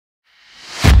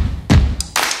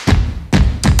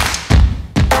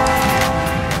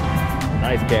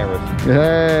Nice cameras.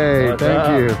 Hey, What's thank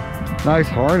up? you. Nice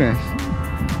harness.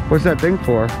 What's that thing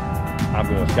for? I'm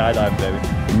going skydive,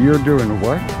 baby. You're doing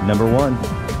what?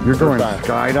 #1. You're going time.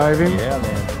 skydiving? Yeah,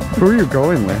 man. Who are you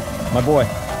going with? My boy,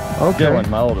 Okay. Dylan,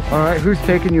 my oldest. All right, who's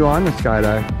taking you on the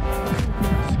skydive?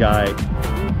 Sky.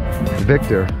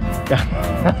 Victor.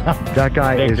 That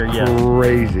guy Victor, is yes.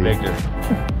 crazy. Victor.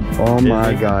 Oh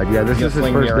my he? God. Yeah, this He's is his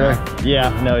gonna sling me first day. around.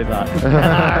 Yeah, no, he's not.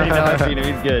 I already know, I've seen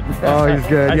him. He's good. Oh, he's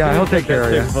good. Yeah, he'll take care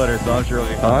of you. 6-footer, so I'm sure he'll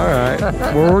be fine. All right.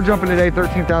 Well, we're jumping today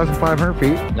 13,500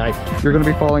 feet. Nice. You're going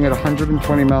to be falling at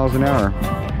 120 miles an hour.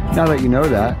 Now that you know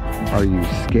that, are you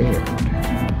scared?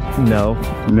 No.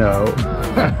 No.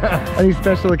 Any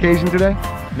special occasion today?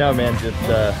 No, man, just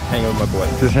hanging with my boy.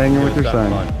 Just hanging It with was your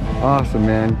son. fun. Awesome,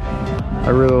 man. I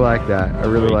really like that. I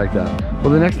really Sweet. like that. Well,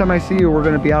 the next time I see you, we're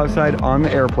going to be outside on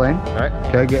the airplane. All right.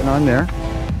 Okay, getting on there.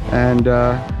 And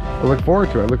I look forward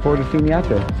to it. I look forward to seeing you out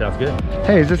there. Sounds good.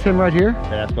 Hey, is this him right here? Yeah,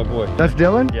 that's my boy. That's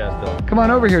Dylan? Yeah, still. Come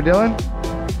on over here, Dylan.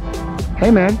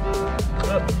 Hey, man.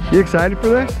 You excited for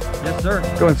this? Yes, sir.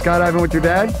 Going skydiving with your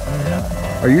dad?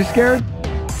 Yeah. Are you scared?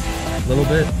 A little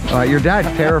bit. Your dad's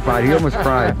terrified. He almost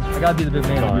cried. I gotta be the big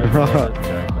man.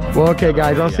 Well, okay,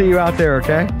 guys. I'll see you out there,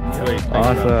 okay? Sweet. Thanks, bro.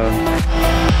 Awesome.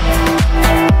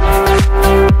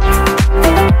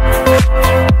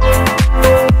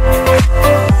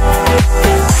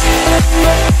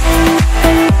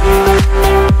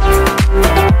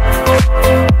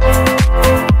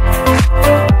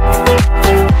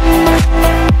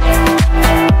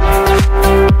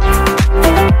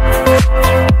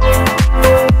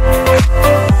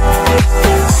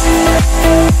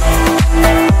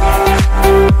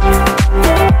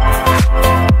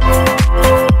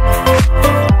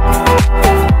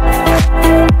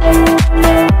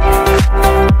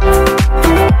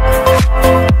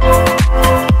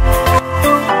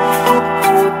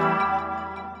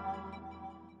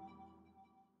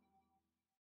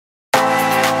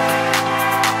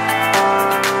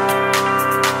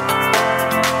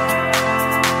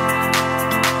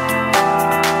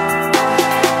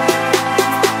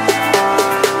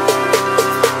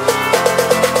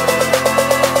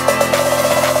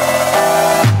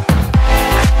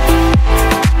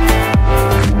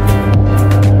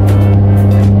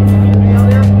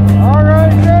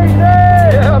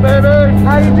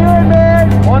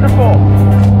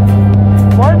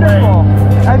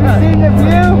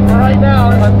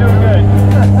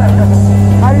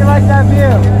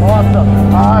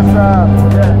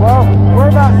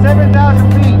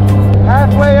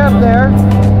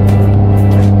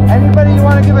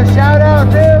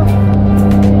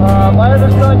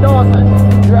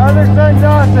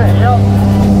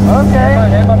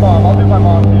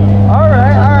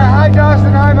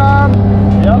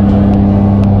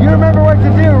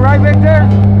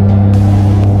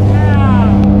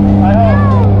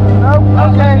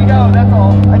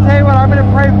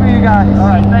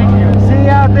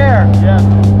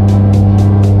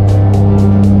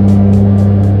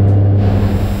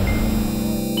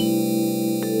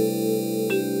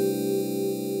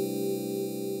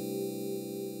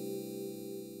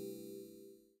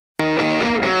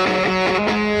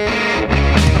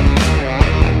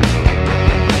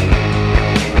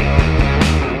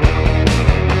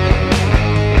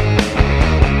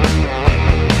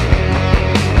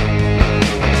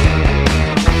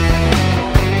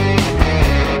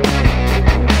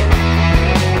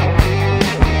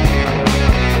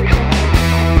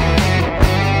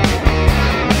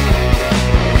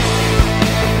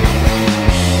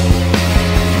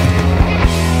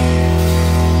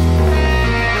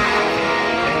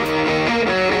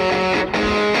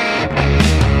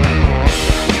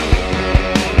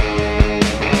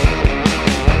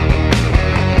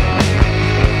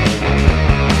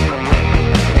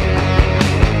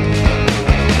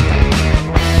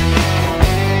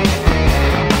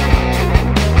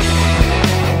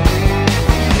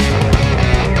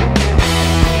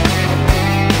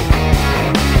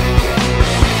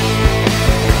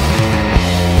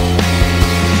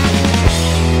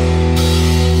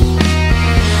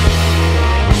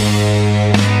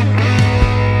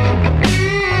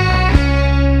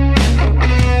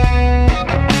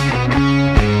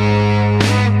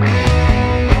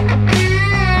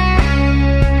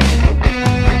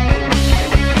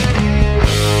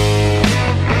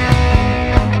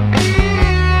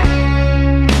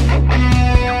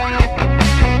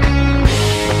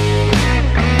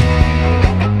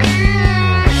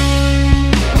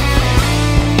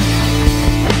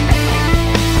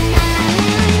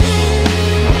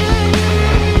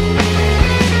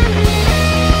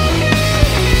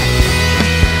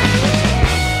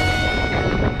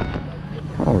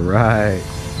 right.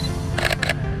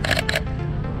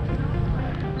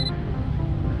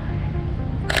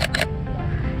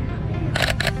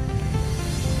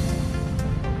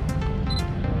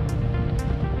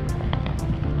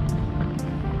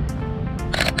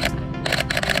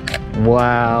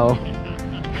 Wow.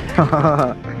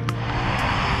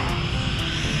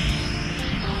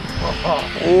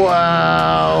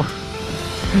 Wow.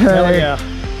 Hell Hey, yeah.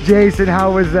 Jason,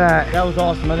 how was that? That was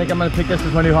awesome. I think I'm gonna pick this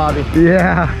as my new hobby.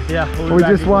 Yeah. Yeah. we'll We be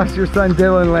back just again. watched your son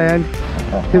Dylan land.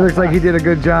 He looks like he did a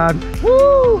good job.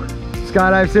 Woo!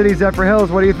 Skydive City, Zephyr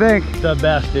Hills, what do you think? The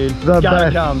best, dude. The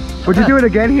Gotta best. come. Would you do it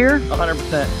again here?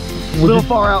 100%. A little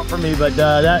far out for me, but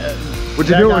that. Would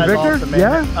you that do it with guy's Victor? Awesome, man.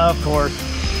 Yeah? Of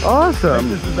course. Awesome.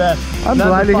 This is the best. I'm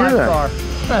glad to hear that.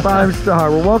 5-star. 5-star.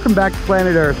 Well, welcome back to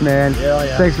Planet Earth, man. Hell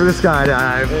yeah. Thanks for the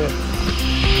skydive.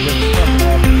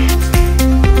 Yeah.